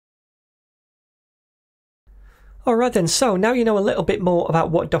Alright then, so now you know a little bit more about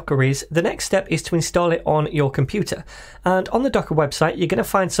what Docker is, the next step is to install it on your computer. And on the Docker website, you're going to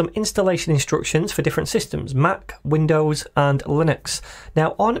find some installation instructions for different systems, Mac, Windows, and Linux.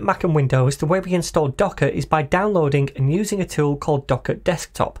 Now on Mac and Windows, the way we install Docker is by downloading and using a tool called Docker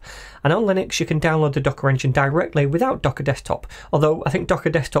Desktop. And on Linux, you can download the Docker engine directly without Docker Desktop, although I think Docker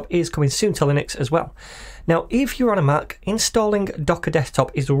Desktop is coming soon to Linux as well. Now, if you're on a Mac, installing Docker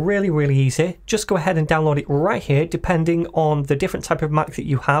Desktop is really easy. Just go ahead and download it right here, depending on the different type of Mac that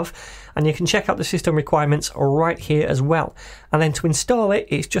you have. And you can check out the system requirements right here as well. And then to install it,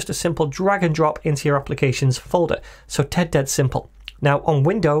 it's just a simple drag and drop into your applications folder. So dead simple. Now on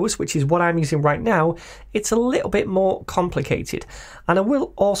Windows, which is what I'm using right now, it's a little bit more complicated. And I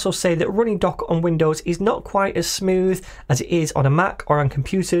will also say that running Docker on Windows is not quite as smooth as it is on a Mac or on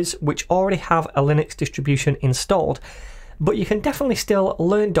computers which already have a Linux distribution installed. But you can definitely still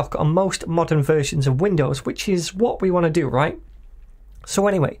learn Docker on most modern versions of Windows, which is what we want to do, right? So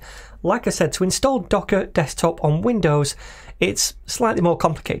anyway, like I said, to install Docker Desktop on Windows, it's slightly more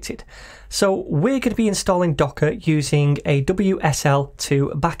complicated. So we're going to be installing Docker using a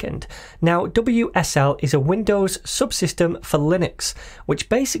WSL2 backend. Now WSL is a Windows subsystem for Linux, which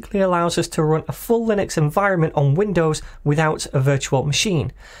basically allows us to run a full Linux environment on Windows without a virtual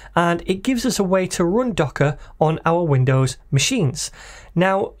machine. And it gives us a way to run Docker on our Windows machines.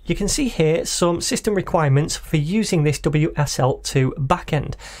 Now you can see here some system requirements for using this WSL2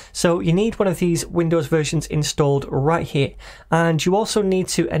 backend. So you need one of these Windows versions installed right here, and you also need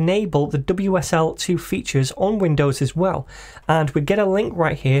to enable the WSL2 features on Windows as well, and we get a link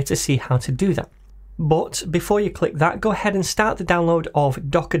right here to see how to do that. But before you click that, go ahead and start the download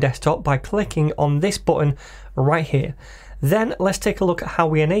of Docker Desktop by clicking on this button right here. Then let's take a look at how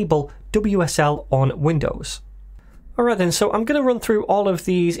we enable WSL on Windows. Alright then, so I'm going to run through all of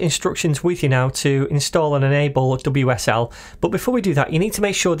these instructions with you now to install and enable WSL, but before we do that, you need to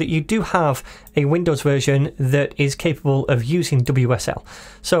make sure that you do have a Windows version that is capable of using WSL.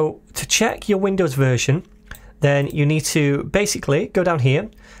 So to check your Windows version, then you need to basically go down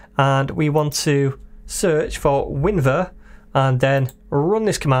here and we want to search for WinVer and then run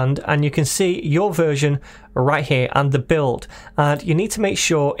this command, and you can see your version right here and the build, and you need to make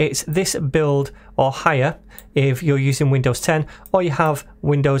sure it's this build or higher if you're using Windows 10 or you have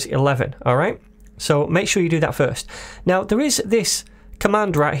Windows 11. Alright, so make sure you do that first. Now there is this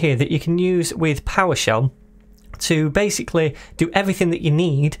command right here that you can use with PowerShell to basically do everything that you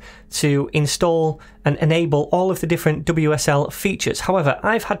need to install and enable all of the different WSL features. However,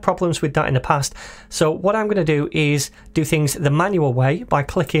 I've had problems with that in the past, so what I'm going to do is do things the manual way by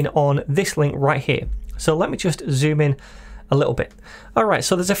clicking on this link right here. So let me just zoom in a little bit. Alright,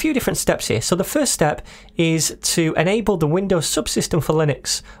 so there's a few different steps here. So the first step is to enable the Windows subsystem for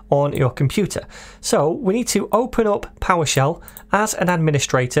Linux on your computer. So we need to open up PowerShell as an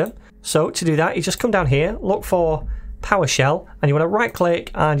administrator. So to do that, you just come down here, look for PowerShell, and you want to right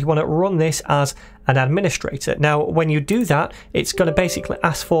click and you want to run this as an administrator. Now when you do that, it's going to basically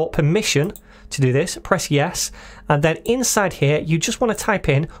ask for permission to do this. Press yes, and then inside here you just want to type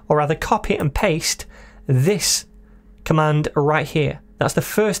in, or rather copy and paste, this command right here. That's the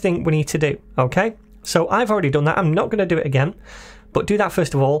first thing we need to do. Okay, so I've already done that. I'm not going to do it again, but do that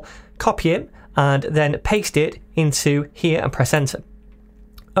first of all, copy it and then paste it into here and press enter.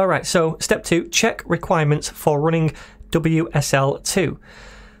 Alright, so step 2, check requirements for running WSL2.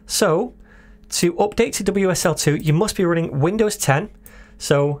 So to update to WSL2, you must be running Windows 10,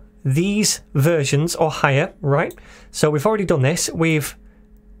 so these versions or higher, right? So we've already done this. We've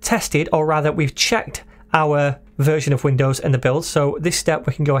tested, or rather we've checked our version of Windows and the build, so this step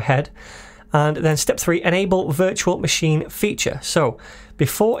we can go ahead. And then step 3, enable virtual machine feature. So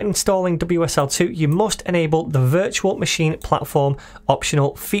before installing WSL2, you must enable the virtual machine platform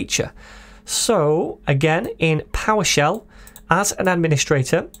optional feature. So again, in PowerShell, as an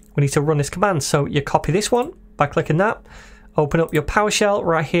administrator, we need to run this command. So you copy this one by clicking that, open up your PowerShell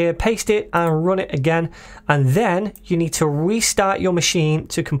right here, paste it and run it again. And then you need to restart your machine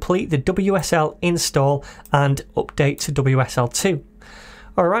to complete the WSL install and update to WSL2.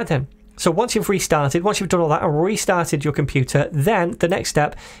 Alright then. So once you've restarted, once you've done all that and restarted your computer, then the next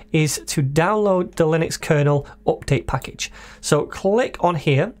step is to download the Linux kernel update package. So click on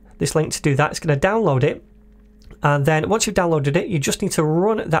here, this link to do that. It's going to download it. And then once you've downloaded it, you just need to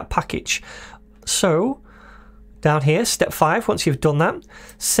run that package. So down here, step 5, once you've done that,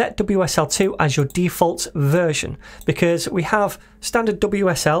 set WSL2 as your default version, because we have standard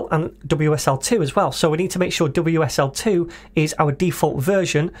WSL and WSL2 as well. So we need to make sure WSL2 is our default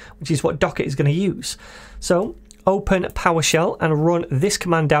version, which is what Docker is going to use. So open PowerShell and run this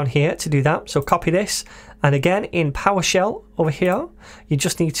command down here to do that. So copy this, and again in PowerShell over here, you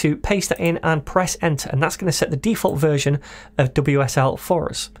just need to paste that in and press enter, and that's going to set the default version of WSL for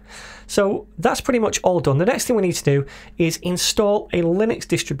us. So that's pretty much all done. The next thing we need to do is install a Linux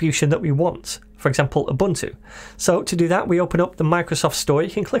distribution that we want, for example Ubuntu. So to do that, we open up the Microsoft Store. You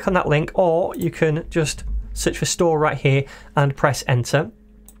can click on that link, or you can just search for Store right here and press enter.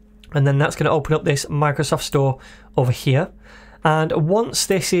 And then that's going to open up this Microsoft Store over here. And once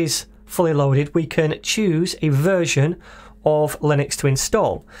this is fully loaded, we can choose a version of Linux to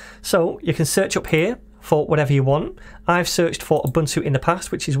install. So you can search up here for whatever you want. I've searched for Ubuntu in the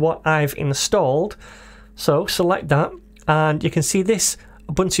past, which is what I've installed. So select that, and you can see this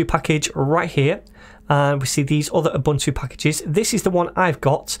Ubuntu package right here. And we see these other Ubuntu packages. This is the one I've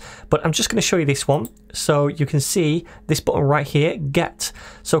got, but I'm just going to show you this one. So you can see this button right here, Get.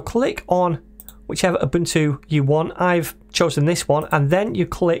 So click on whichever Ubuntu you want. I've chosen this one, and then you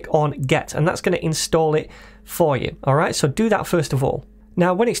click on Get, and that's going to install it for you. All right, so do that first of all.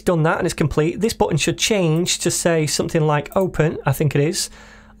 Now, when it's done that and it's complete, this button should change to say something like Open, I think it is,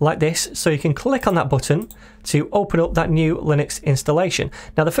 like this. So you can click on that button to open up that new Linux installation.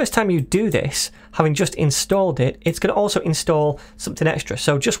 Now, the first time you do this, having just installed it, it's going to also install something extra.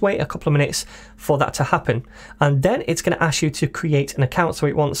 So just wait a couple of minutes for that to happen. And then it's going to ask you to create an account. So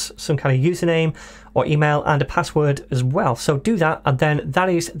it wants some kind of username or email and a password as well. So do that, and then that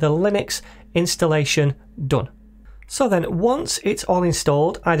is the Linux installation done. So then once it's all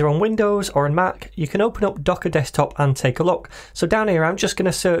installed, either on Windows or on Mac, you can open up Docker Desktop and take a look. So down here, I'm just going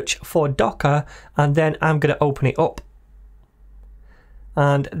to search for Docker, and then I'm going to open it up.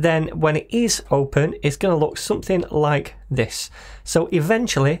 And then when it is open, it's going to look something like this. So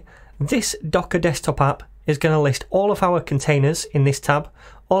eventually, this Docker Desktop app is going to list all of our containers in this tab,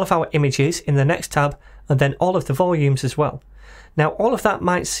 all of our images in the next tab, and then all of the volumes as well. Now, all of that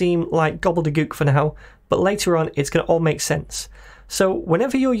might seem like gobbledygook for now, but later on it's going to all make sense. So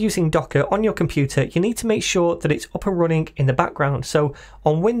whenever you're using Docker on your computer, you need to make sure that it's up and running in the background. So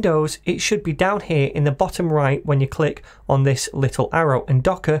on Windows, it should be down here in the bottom right when you click on this little arrow, and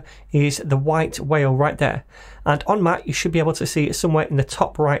Docker is the white whale right there. And on Mac, you should be able to see it somewhere in the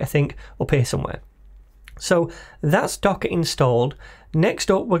top right, I think, up here somewhere. So that's Docker installed.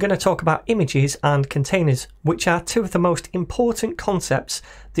 Next up, we're going to talk about images and containers, which are two of the most important concepts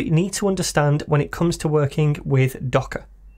that you need to understand when it comes to working with Docker.